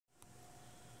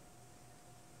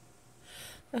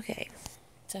Okay,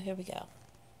 so here we go.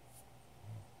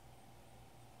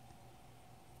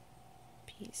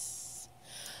 Peace.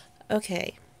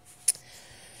 Okay.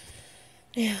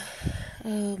 Yeah.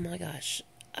 Oh my gosh.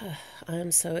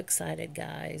 I'm so excited,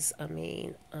 guys. I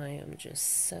mean, I am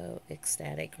just so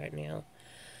ecstatic right now.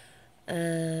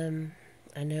 Um,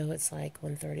 I know it's like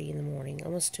 1:30 in the morning,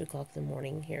 almost 2 o'clock in the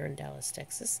morning here in Dallas,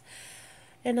 Texas.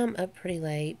 And I'm up pretty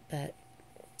late, but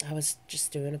I was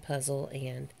just doing a puzzle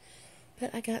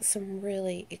but I got some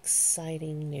really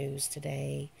exciting news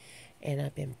today, and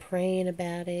I've been praying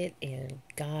about it, and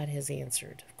God has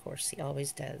answered. Of course, He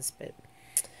always does, but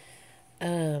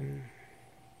um,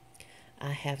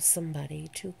 I have somebody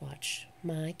to watch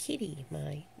my kitty,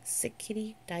 my sick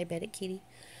kitty, diabetic kitty.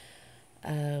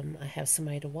 I have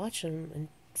somebody to watch him, and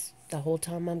the whole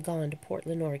time I'm gone to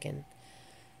Portland, Oregon.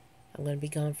 I'm going to be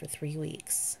gone for 3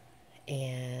 weeks,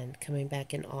 and coming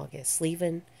back in August,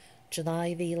 leaving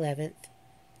July the 11th,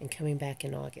 and coming back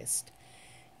in August.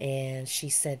 And she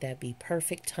said that'd be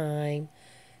perfect time,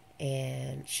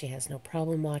 and she has no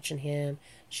problem watching him.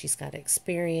 She's got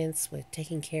experience with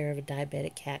taking care of a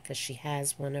diabetic cat because she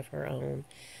has one of her own,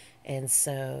 and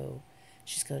so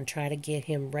she's going to try to get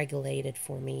him regulated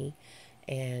for me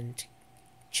and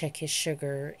check his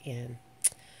sugar. And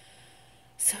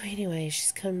so anyway,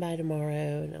 she's coming by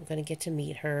tomorrow, and I'm going to get to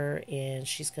meet her, and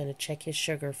she's going to check his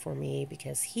sugar for me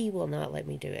because he will not let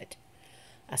me do it.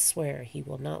 I swear he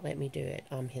will not let me do it.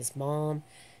 I'm his mom.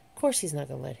 Of course, he's not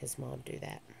going to let his mom do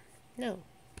that. No.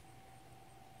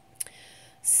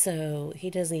 So he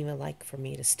doesn't even like for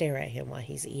me to stare at him while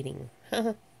he's eating.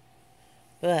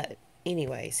 But,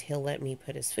 anyways, he'll let me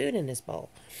put his food in his bowl.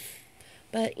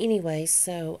 But, anyway,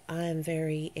 so I'm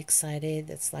very excited.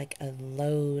 It's like a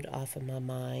load off of my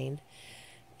mind.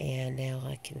 And now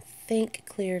I can think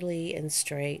clearly and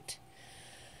straight.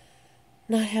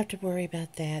 Not have to worry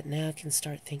about that. Now I can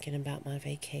start thinking about my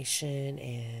vacation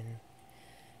and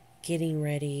getting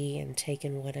ready and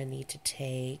taking what I need to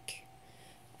take.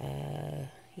 Uh,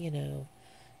 you know,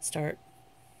 start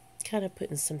kind of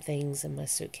putting some things in my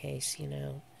suitcase.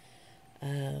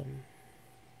 Um,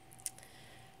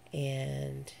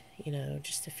 and,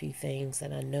 just a few things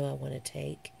that I know I want to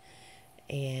take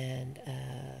and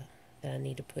that I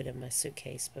need to put in my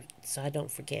suitcase, but so I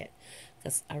don't forget.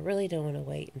 Because I really don't want to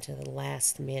wait until the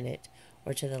last minute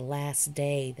or to the last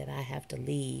day that I have to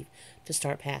leave to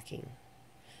start packing.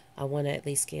 I want to at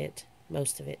least get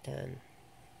most of it done.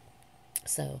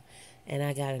 So, and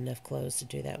I got enough clothes to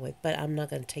do that with, but I'm not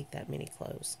going to take that many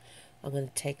clothes. I'm going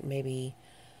to take maybe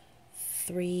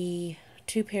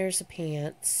two pairs of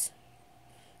pants,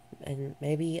 and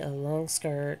maybe a long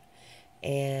skirt,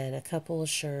 and a couple of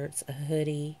shirts, a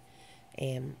hoodie,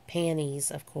 and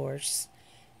panties, of course,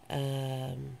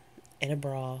 and a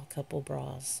bra, a couple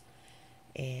bras,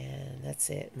 and that's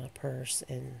it. My purse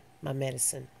and my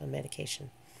medicine, my medication,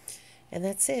 and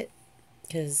that's it.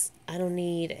 Because I don't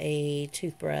need a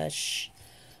toothbrush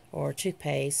or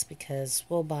toothpaste because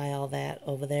we'll buy all that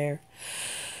over there.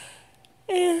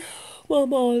 And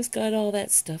Mom always got all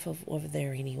that stuff over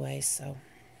there anyway, so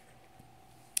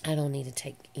I don't need to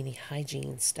take any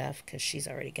hygiene stuff because she's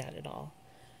already got it all.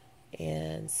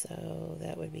 And so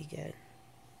that would be good.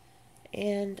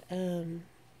 And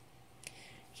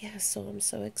yeah, so I'm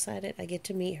so excited. I get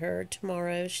to meet her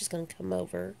tomorrow. She's going to come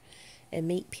over and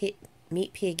meet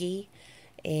Piggy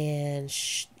and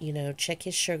check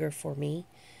his sugar for me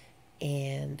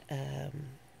and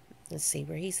let's see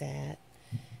where he's at.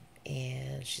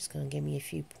 And she's going to give me a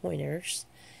few pointers.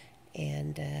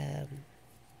 And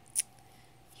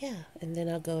yeah, and then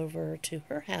I'll go over to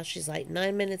her house. She's like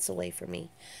 9 minutes away from me.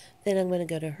 Then I'm going to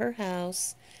go to her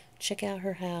house, check out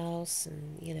her house,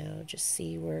 and just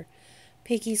see where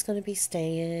Piggy's going to be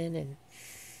staying.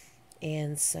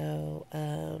 And so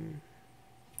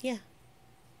yeah,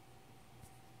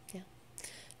 yeah.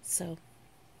 So,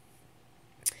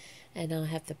 and I'll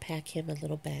have to pack him a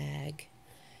little bag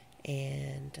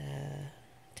and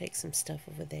take some stuff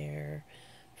over there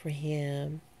for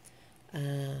him.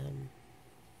 Um,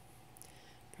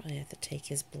 Probably have to take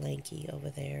his blankie over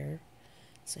there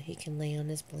so he can lay on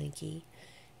his blankie.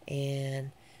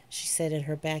 And she said in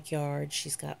her backyard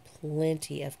she's got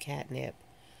plenty of catnip,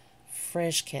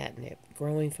 fresh catnip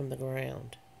growing from the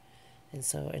ground. And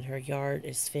so, and her yard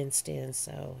is fenced in,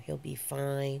 so he'll be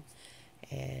fine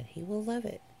and he will love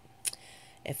it.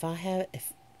 If I had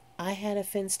a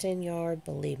fenced in yard,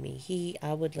 believe me,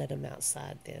 I would let him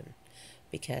outside then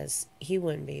because he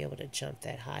wouldn't be able to jump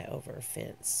that high over a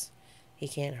fence. He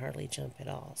can't hardly jump at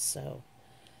all. So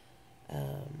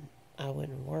I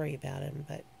wouldn't worry about him,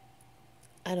 but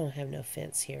I don't have no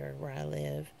fence here where I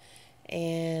live.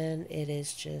 And it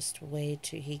is just way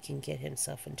too, he can get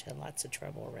himself into lots of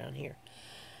trouble around here.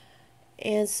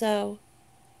 And so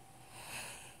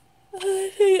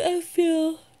I think I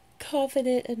feel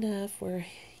confident enough where,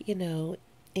 you know,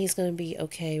 he's going to be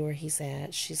okay where he's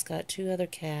at. She's got two other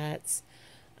cats.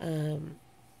 Um,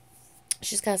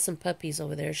 she's got some puppies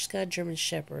over there. She's got a German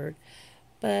Shepherd,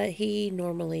 but he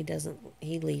normally doesn't,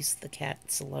 he leaves the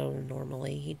cats alone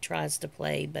normally. He tries to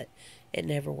play, but it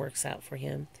never works out for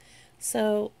him.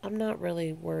 So I'm not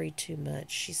really worried too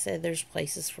much. She said there's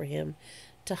places for him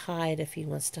to hide if he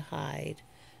wants to hide.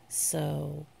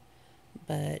 So,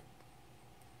 but,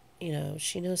 you know,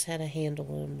 she knows how to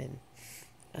handle him, and,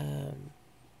 um,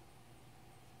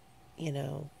 you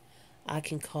know, I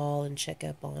can call and check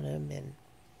up on him and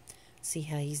see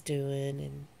how he's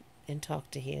doing, and talk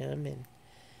to him,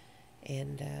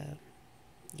 and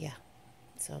yeah,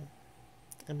 so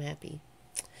I'm happy.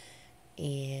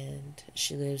 And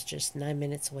she lives just 9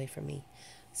 minutes away from me,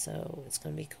 so it's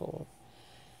gonna be cool.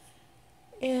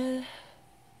 And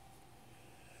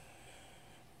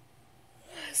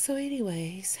so,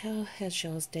 anyways, how has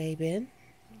y'all's day been?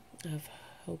 I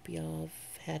hope y'all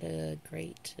have had a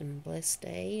great and blessed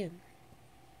day, and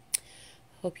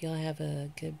hope y'all have a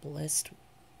good, blessed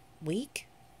week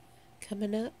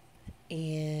coming up.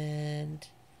 And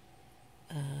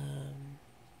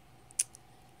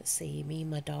let's see, me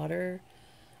and my daughter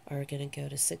are going to go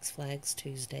to Six Flags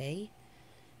Tuesday,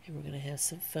 and we're going to have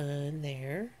some fun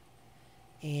there.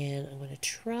 And I'm going to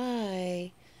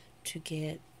try to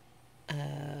get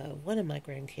one of my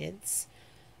grandkids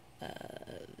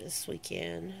this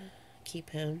weekend, keep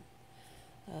him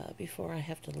before I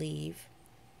have to leave.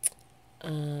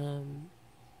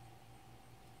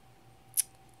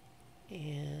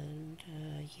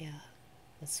 Yeah,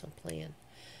 that's my plan.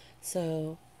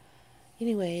 So,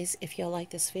 anyways, if y'all like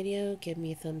this video, give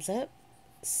me a thumbs up.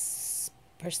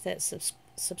 Press that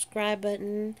subscribe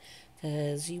button,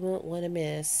 because you won't want to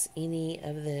miss any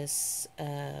of this,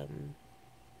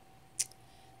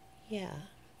 yeah,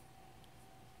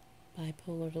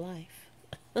 bipolar life.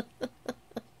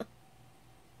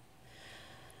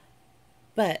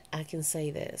 But I can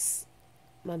say this.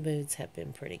 My moods have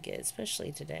been pretty good,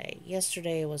 especially today.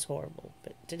 Yesterday was horrible,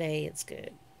 but today it's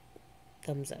good.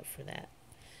 Thumbs up for that.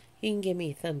 You can give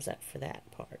me a thumbs up for that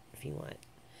part if you want.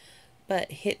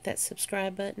 But hit that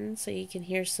subscribe button so you can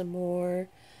hear some more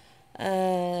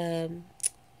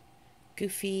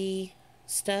goofy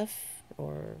stuff,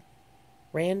 or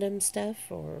random stuff,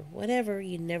 or whatever.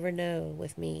 You never know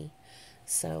with me.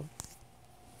 So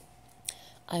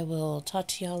I will talk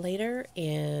to y'all later,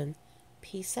 and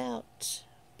peace out.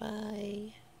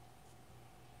 Bye.